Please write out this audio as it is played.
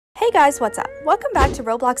Hey guys, what's up? Welcome back to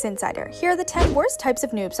Roblox Insider. Here are the 10 worst types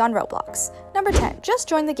of noobs on Roblox. Number 10. Just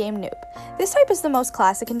join the game noob. This type is the most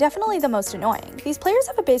classic and definitely the most annoying. These players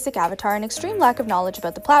have a basic avatar and extreme lack of knowledge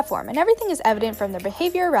about the platform, and everything is evident from their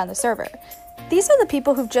behavior around the server. These are the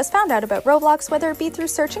people who've just found out about Roblox, whether it be through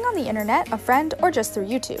searching on the internet, a friend, or just through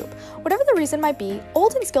YouTube. Whatever the reason might be,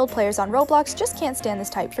 old and skilled players on Roblox just can't stand this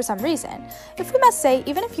type for some reason. If we must say,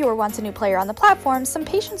 even if you were once a new player on the platform, some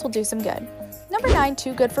patience will do some good. Number 9.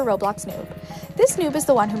 Too good for Roblox noob. This noob is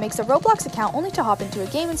the one who makes a Roblox account only to hop into a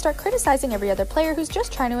game and start criticizing every other player who's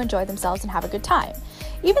just trying to enjoy themselves and have a good time.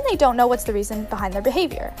 Even they don't know what's the reason behind their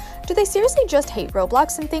behavior. Do they seriously just hate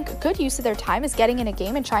Roblox and think a good use of their time is getting in a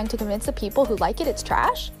game and trying to convince the people who like it it's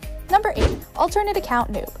trash? Number 8. Alternate account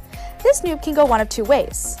noob. This noob can go one of two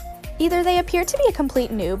ways. Either they appear to be a complete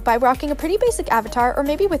noob by rocking a pretty basic avatar or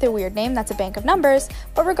maybe with a weird name that's a bank of numbers,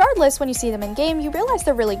 but regardless, when you see them in game, you realize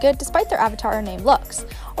they're really good despite their avatar or name looks.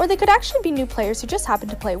 Or they could actually be new players who just happen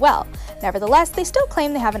to play well. Nevertheless, they still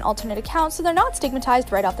claim they have an alternate account, so they're not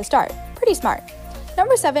stigmatized right off the start. Pretty smart.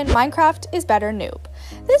 Number 7. Minecraft is better noob.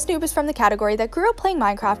 This noob is from the category that grew up playing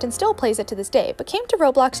Minecraft and still plays it to this day, but came to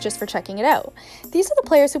Roblox just for checking it out. These are the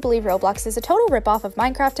players who believe Roblox is a total ripoff of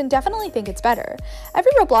Minecraft and definitely think it's better.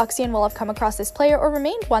 Every Robloxian will have come across this player or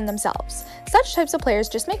remained one themselves. Such types of players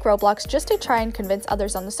just make Roblox just to try and convince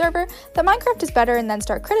others on the server that Minecraft is better and then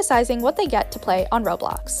start criticizing what they get to play on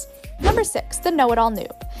Roblox. Number 6. The know-it-all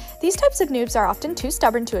noob. These types of noobs are often too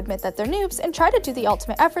stubborn to admit that they're noobs and try to do the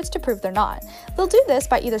ultimate efforts to prove they're not. They'll do this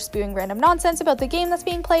by either spewing random nonsense about the game that's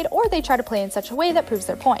being played, or they try to play in such a way that proves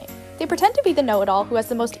their point. They pretend to be the know-it-all who has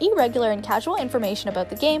the most irregular and casual information about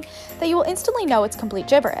the game that you will instantly know it's complete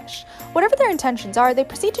gibberish. Whatever their intentions are, they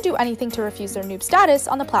proceed to do anything to refuse their noob status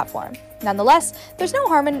on the platform. Nonetheless, there's no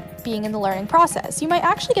harm in being in the learning process. You might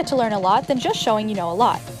actually get to learn a lot than just showing you know a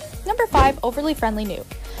lot. Number 5. Overly friendly noob.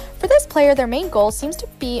 For this player, their main goal seems to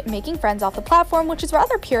be making friends off the platform, which is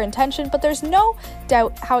rather pure intention, but there's no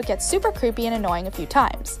doubt how it gets super creepy and annoying a few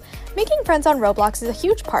times. Making friends on Roblox is a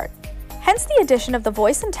huge part, hence the addition of the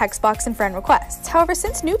voice and text box and friend requests. However,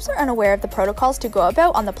 since noobs are unaware of the protocols to go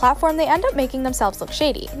about on the platform, they end up making themselves look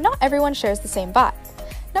shady. Not everyone shares the same vibe.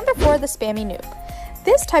 Number 4. The spammy noob.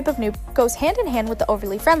 This type of noob goes hand in hand with the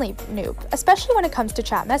overly friendly noob, especially when it comes to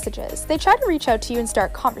chat messages. They try to reach out to you and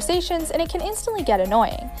start conversations, and it can instantly get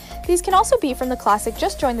annoying. These can also be from the classic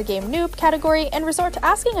just join the game noob category and resort to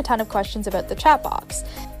asking a ton of questions about the chat box.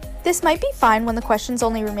 This might be fine when the questions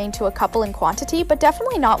only remain to a couple in quantity, but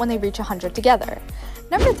definitely not when they reach 100 together.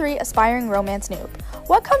 Number 3. Aspiring romance noob.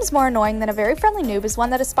 What comes more annoying than a very friendly noob is one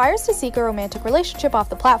that aspires to seek a romantic relationship off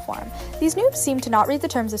the platform. These noobs seem to not read the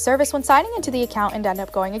terms of service when signing into the account and end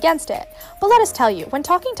up going against it. But let us tell you, when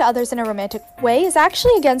talking to others in a romantic way is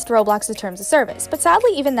actually against Roblox's terms of service, but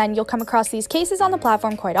sadly even then you'll come across these cases on the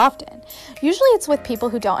platform quite often. Usually it's with people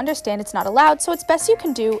who don't understand it's not allowed, so it's best you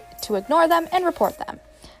can do to ignore them and report them.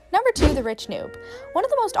 Number 2. The rich noob. One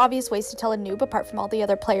of the most obvious ways to tell a noob apart from all the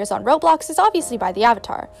other players on Roblox is obviously by the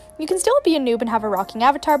avatar. You can still be a noob and have a rocking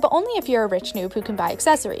avatar, but only if you're a rich noob who can buy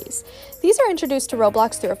accessories. These are introduced to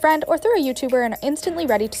Roblox through a friend or through a YouTuber and are instantly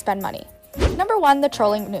ready to spend money. Number 1. The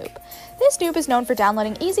trolling noob. This noob is known for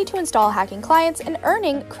downloading easy-to-install hacking clients and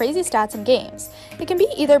earning crazy stats in games. It can be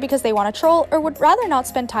either because they want to troll or would rather not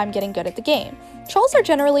spend time getting good at the game. Trolls are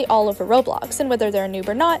generally all over Roblox, and whether they're a noob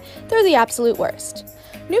or not, they're the absolute worst.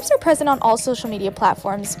 Noobs are present on all social media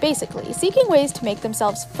platforms, basically, seeking ways to make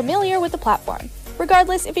themselves familiar with the platform.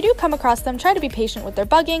 Regardless, if you do come across them, try to be patient with their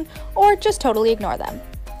bugging, or just totally ignore them.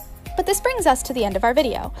 But this brings us to the end of our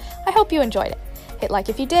video. I hope you enjoyed it. Hit like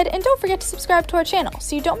if you did, and don't forget to subscribe to our channel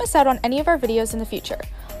so you don't miss out on any of our videos in the future.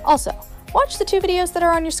 Also, watch the 2 videos that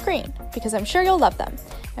are on your screen, because I'm sure you'll love them.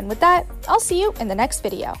 And with that, I'll see you in the next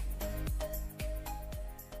video.